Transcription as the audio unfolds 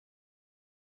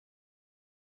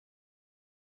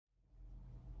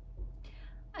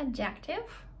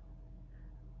Adjective?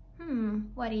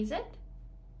 What is it?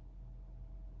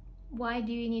 Why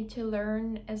do you need to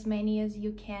learn as many as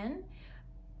you can?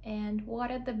 And what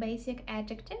are the basic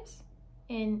adjectives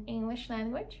in English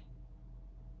language?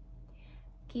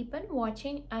 Keep on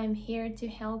watching. I'm here to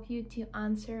help you to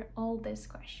answer all these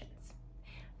questions.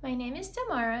 My name is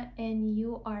Tamara and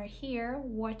you are here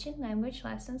watching Language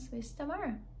Lessons with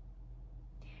Tamara.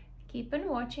 Keep on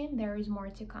watching, there is more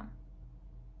to come.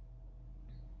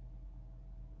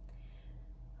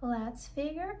 Let's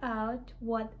figure out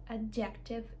what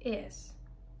adjective is.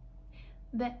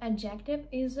 The adjective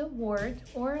is a word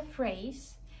or a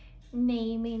phrase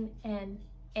naming an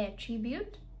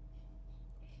attribute,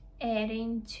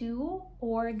 adding to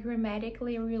or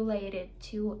grammatically related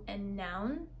to a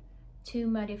noun to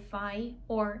modify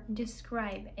or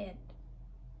describe it.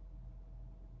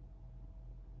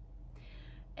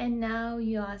 And now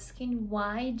you're asking,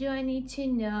 why do I need to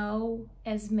know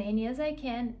as many as I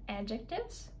can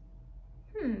adjectives?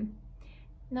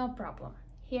 No problem.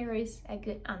 Here is a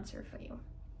good answer for you.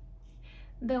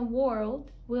 The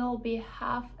world will be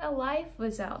half alive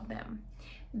without them.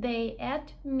 They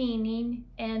add meaning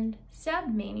and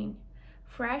sub-meaning,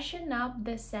 freshen up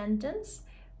the sentence,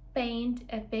 paint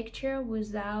a picture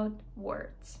without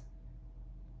words.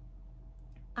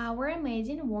 Our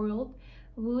amazing world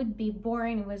would be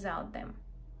boring without them.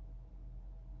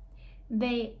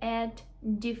 They add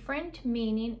different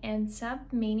meaning and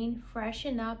sub-meaning,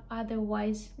 freshen up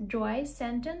otherwise dry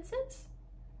sentences,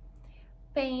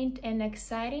 paint an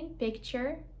exciting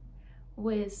picture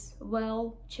with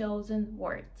well-chosen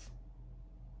words.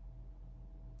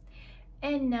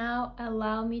 And now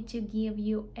allow me to give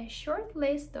you a short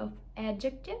list of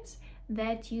adjectives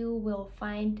that you will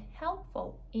find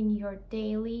helpful in your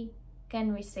daily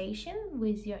conversation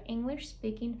with your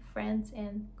English-speaking friends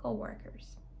and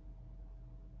coworkers.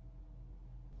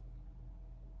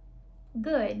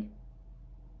 Good.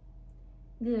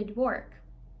 Good work.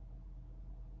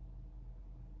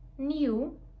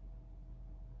 New.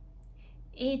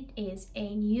 It is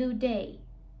a new day.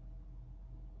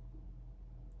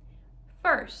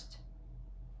 First.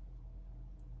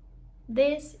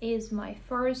 This is my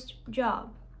first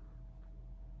job.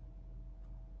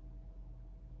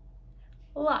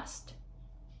 Last.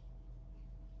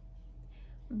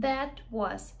 That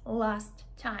was last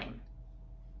time.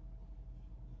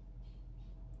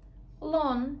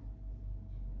 Long.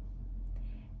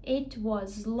 It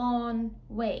was long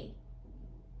way.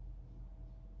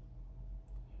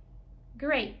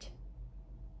 Great.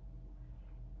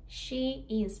 She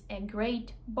is a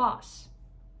great boss.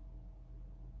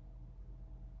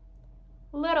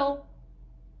 Little.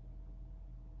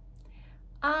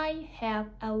 I have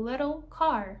a little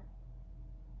car.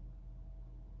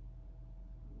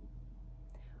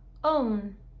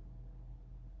 Own.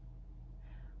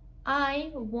 I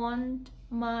want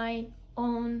my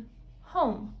own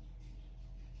home.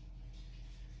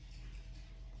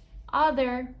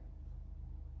 Other.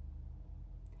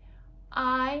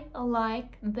 I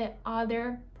like the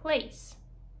other place.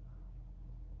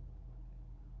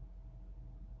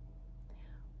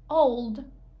 Old.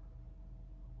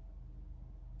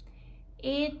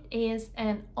 It is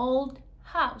an old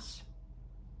house.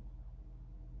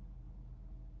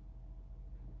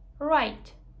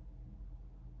 Right.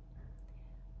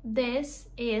 This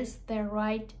is the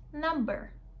right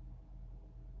number.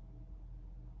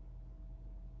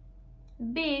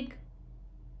 Big.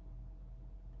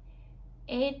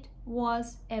 It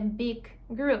was a big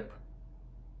group.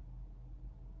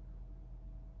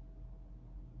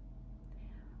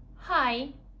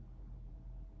 High.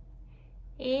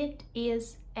 It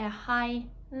is a high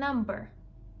number.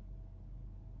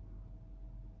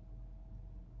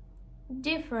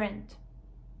 Different.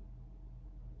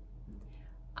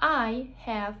 I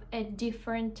have a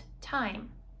different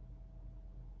time.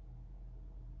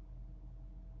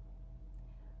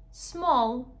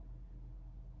 Small.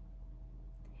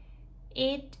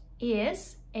 It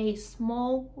is a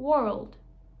small world.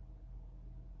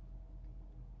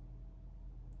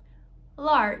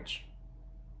 Large.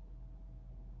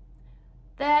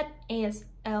 That is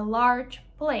a large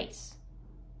place.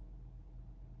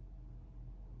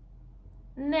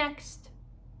 Next.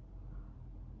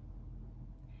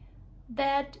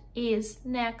 That is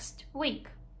next week.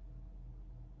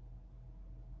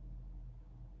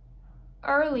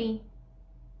 Early.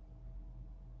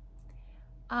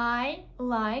 I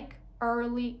like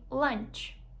early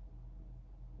lunch.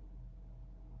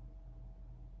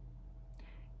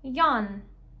 Young.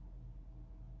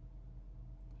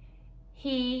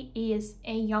 He is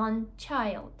a young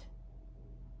child.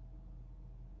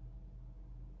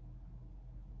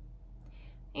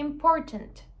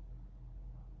 important.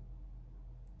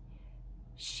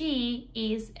 She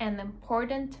is an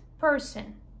important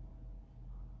person.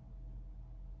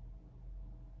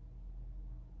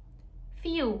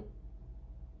 Few.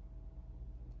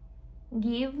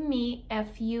 Give me a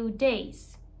few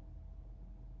days.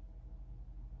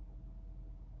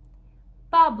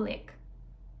 Public.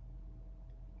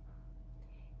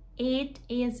 It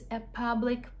is a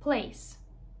public place.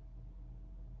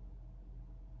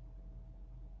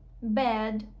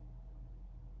 Bad.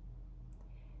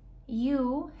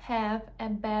 You have a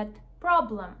bad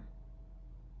problem.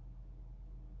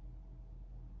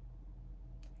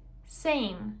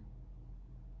 Same.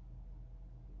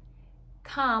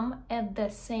 Come at the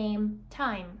same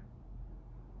time.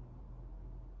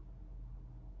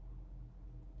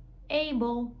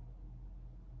 Able.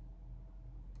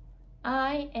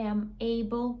 I am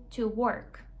able to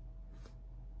work.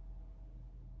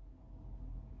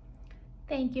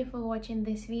 Thank you for watching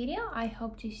this video. I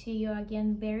hope to see you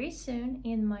again very soon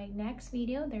in my next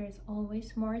video. There is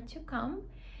always more to come.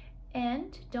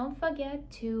 And don't forget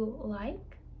to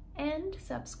like and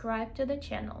subscribe to the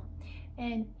channel.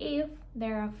 And if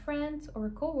there are friends or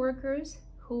co-workers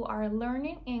who are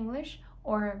learning English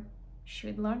or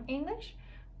should learn English,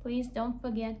 please don't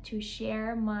forget to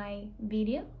share my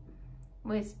video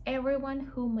with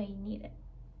everyone who may need it.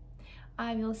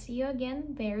 I will see you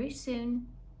again very soon.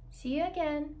 See you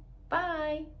again.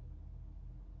 Bye.